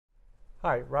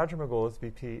Hi, Roger McGool is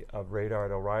VP of Radar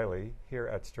at O'Reilly here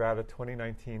at Strata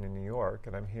 2019 in New York,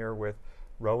 and I'm here with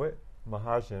Rohit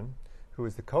Mahajan, who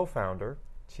is the co-founder,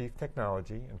 Chief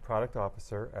Technology and Product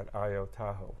Officer at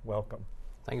Io-Tahoe. Welcome.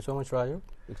 Thank you so much, Roger.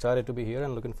 Excited to be here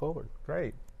and looking forward.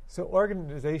 Great. So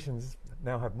organizations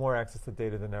now have more access to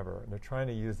data than ever, and they're trying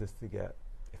to use this to get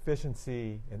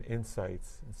efficiency and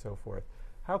insights and so forth.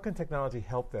 How can technology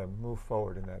help them move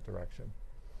forward in that direction?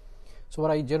 So what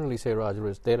I generally say, Roger,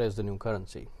 is data is the new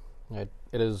currency. Right?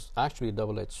 It is actually a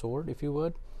double-edged sword, if you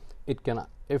would. It can,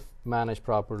 if managed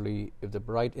properly, if the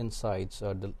right insights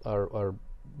are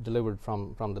delivered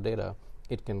from the data,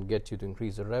 it can get you to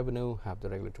increase the revenue, have the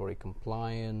regulatory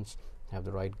compliance, have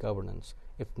the right governance.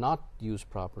 If not used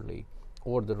properly,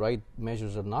 or the right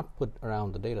measures are not put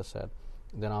around the data set,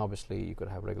 then obviously you could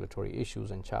have regulatory issues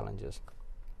and challenges.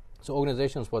 So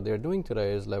organizations, what they're doing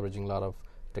today is leveraging a lot of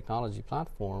technology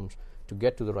platforms to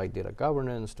get to the right data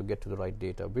governance, to get to the right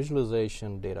data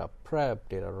visualization, data prep,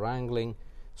 data wrangling,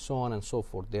 so on and so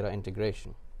forth, data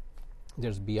integration.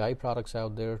 There's BI products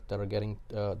out there that are getting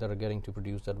to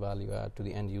produce that value add to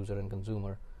the end user and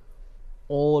consumer.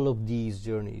 All of these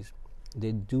journeys,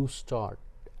 they do start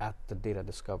at the data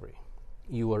discovery.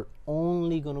 You are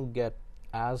only going to get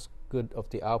as good of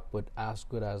the output as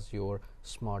good as your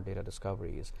smart data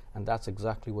discovery is, and that's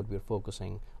exactly what we're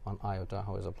focusing on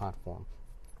Io-Tahoe as a platform.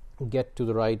 Get to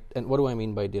the right, and what do I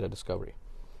mean by data discovery?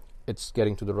 It's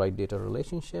getting to the right data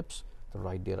relationships, the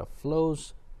right data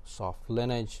flows, soft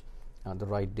lineage, the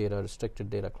right data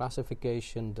restricted data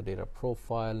classification, the data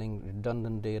profiling,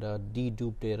 redundant data,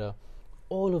 dedupe data.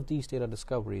 All of these data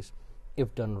discoveries,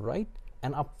 if done right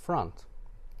and upfront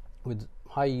with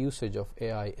high usage of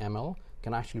AI ML,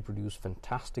 can actually produce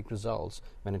fantastic results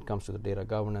when it comes to the data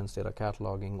governance, data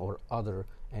cataloging, or other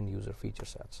end user feature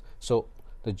sets. So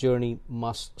the journey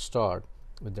must start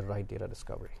with the right data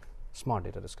discovery, smart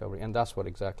data discovery, and that's what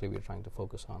exactly we're trying to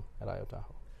focus on at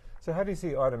Io-Tahoe. So how do you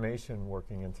see automation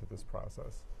working into this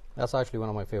process? That's actually one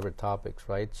of my favorite topics,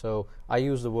 right? So I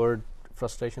use the word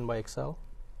frustration by Excel.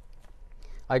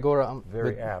 I go around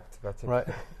very apt. That's right.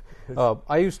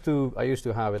 I used to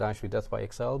have it actually death by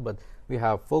Excel, but we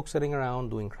have folks sitting around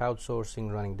doing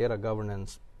crowdsourcing, running data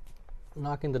governance,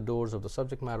 knocking the doors of the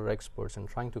subject matter experts and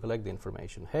trying to collect the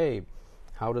information. Hey,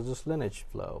 how does this lineage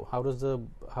flow?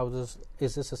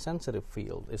 Is this a sensitive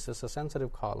field? Is this a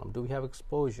sensitive column? Do we have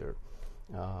exposure?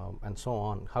 And so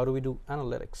on. How do we do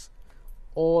analytics?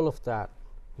 All of that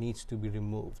needs to be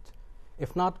removed.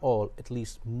 If not all, at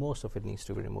least most of it needs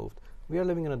to be removed. We are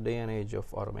living in a day and age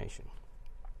of automation.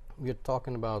 We are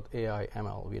talking about AI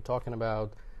ML. We are talking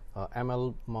about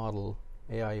ML model,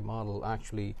 AI model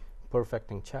actually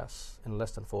perfecting chess in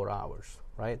less than 4 hours,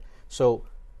 right? So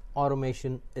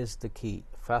automation is the key.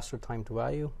 Faster time to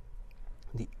value,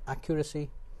 the accuracy,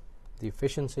 the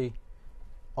efficiency.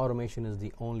 Automation is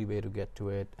the only way to get to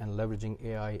it, and leveraging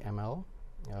AI ML,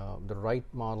 the right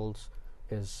models,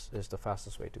 is the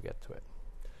fastest way to get to it.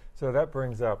 So that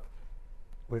brings up,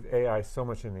 with AI so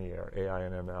much in the air, AI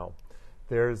and ML,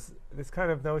 there's this kind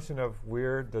of notion of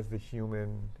where does the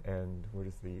human and where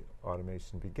does the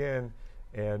automation begin,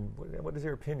 and what is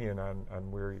your opinion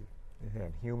on where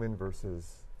human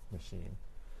versus machine?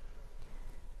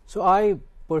 So I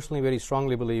personally very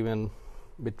strongly believe in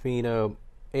between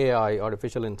AI,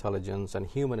 artificial intelligence, and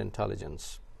human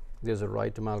intelligence, there's a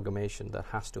right amalgamation that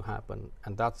has to happen,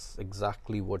 and that's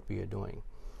exactly what we are doing.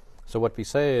 So what we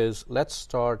say is, let's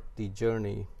start the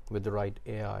journey with the right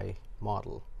AI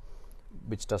model,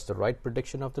 which does the right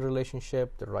prediction of the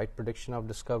relationship, the right prediction of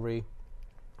discovery,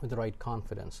 with the right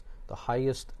confidence, the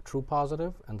highest true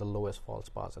positive and the lowest false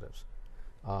positives.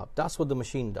 That's what the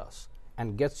machine does,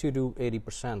 and gets you to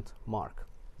 80% mark.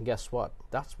 Guess what?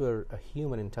 That's where a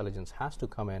human intelligence has to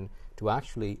come in to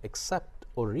actually accept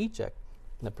or reject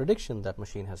the prediction that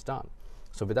machine has done.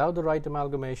 So without the right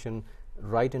amalgamation,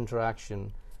 right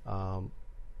interaction,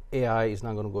 AI is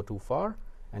not going to go too far,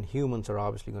 and humans are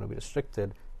obviously going to be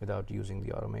restricted without using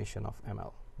the automation of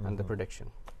ML and the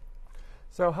prediction.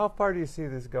 So how far do you see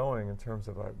this going in terms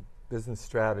of business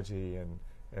strategy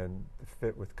and the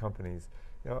fit with companies?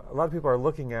 You know, a lot of people are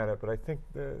looking at it, but I think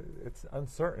it's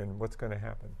uncertain what's going to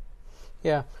happen.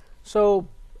 Yeah, so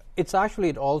it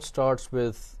all starts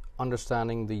with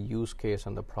understanding the use case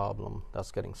and the problem that's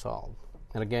getting solved.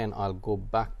 And again, I'll go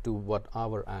back to what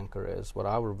our anchor is, what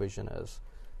our vision is.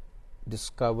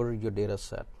 Discover your data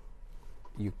set.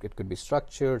 It could be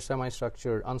structured,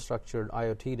 semi-structured, unstructured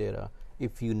IoT data.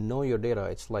 If you know your data,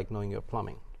 it's like knowing your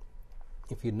plumbing.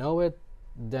 If you know it,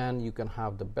 then you can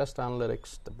have the best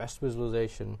analytics, the best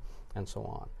visualization, and so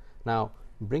on. Now,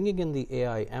 bringing in the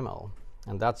AI ML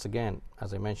And that's, again,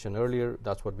 as I mentioned earlier,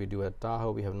 that's what we do at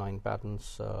Tahoe. We have 9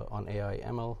 patents on AI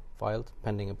ML filed,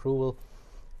 pending approval.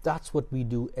 That's what we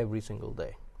do every single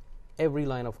day. Every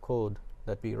line of code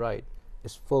that we write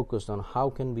is focused on how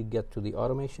can we get to the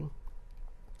automation,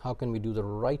 how can we do the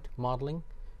right modeling,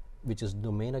 which is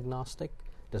domain agnostic,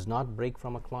 does not break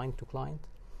from a client to client,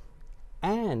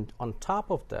 and on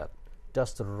top of that,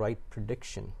 does the right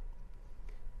prediction.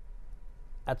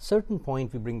 At certain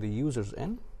point, we bring the users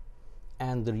in,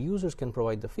 and the users can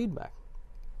provide the feedback.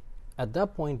 At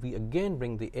that point, we again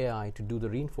bring the AI to do the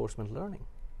reinforcement learning.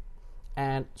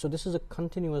 And so this is a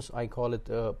continuous, I call it,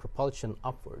 propulsion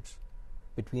upwards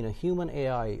between a human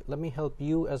AI. Let me help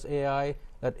you as AI,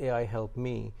 let AI help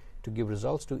me to give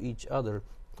results to each other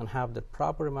and have that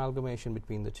proper amalgamation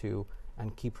between the two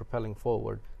and keep propelling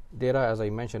forward. Data, as I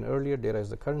mentioned earlier, data is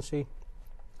the currency.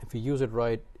 If you use it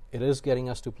right, it is getting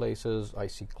us to places. I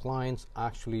see clients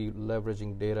actually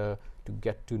leveraging data to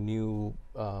get to new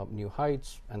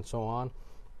heights and so on.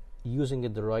 Using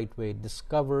it the right way,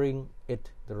 discovering it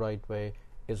the right way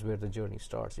is where the journey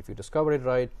starts. If you discover it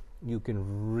right, you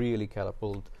can really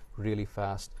catapult really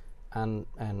fast and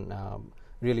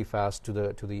really fast to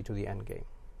the end game.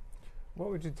 What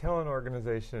would you tell an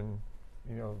organization,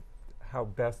 how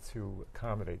best to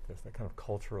accommodate this, kind of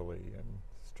culturally and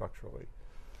structurally?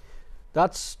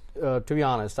 That's, to be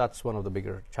honest, that's one of the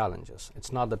bigger challenges.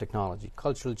 It's not the technology.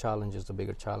 Cultural challenge is the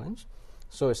bigger challenge.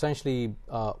 So essentially,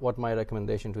 what my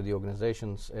recommendation to the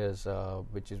organizations is,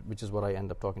 which is what I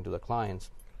end up talking to the clients,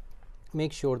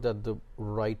 make sure that the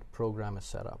right program is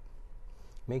set up.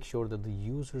 Make sure that the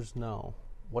users know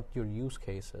what your use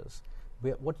case is,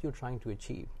 what you're trying to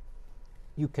achieve.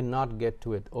 You cannot get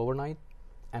to it overnight,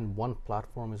 and one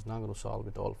platform is not going to solve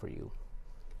it all for you.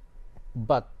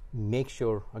 But make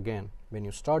sure, again, when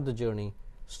you start the journey,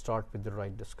 start with the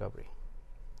right discovery.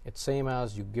 It's same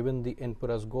as you given the input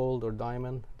as gold or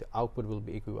diamond, the output will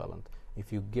be equivalent.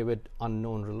 If you give it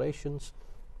unknown relations,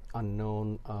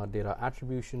 unknown data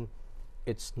attribution,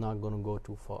 it's not going to go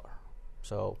too far.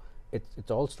 So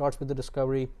it all starts with the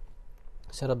discovery.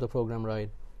 Set up the program right,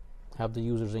 have the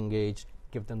users engaged,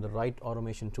 give them the right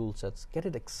automation tool sets, get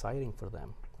it exciting for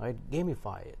them, right?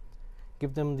 Gamify it,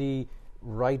 give them the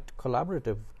right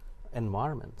collaborative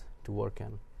environment to work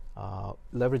in,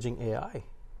 leveraging AI.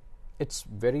 It's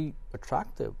very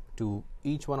attractive to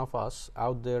each one of us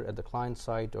out there at the client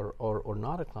side or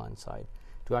not a client side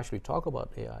to actually talk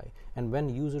about AI. And when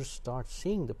users start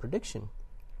seeing the prediction,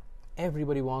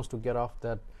 everybody wants to get off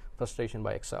that frustration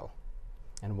by Excel.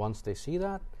 And once they see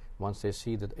that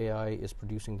AI is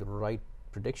producing the right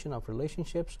prediction of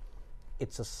relationships,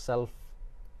 it's a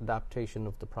self-adaptation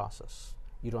of the process.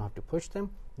 You don't have to push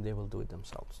them, they will do it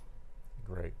themselves.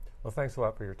 Great. Well, thanks a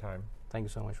lot for your time. Thank you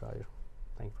so much, Roger.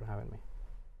 Thank you for having me.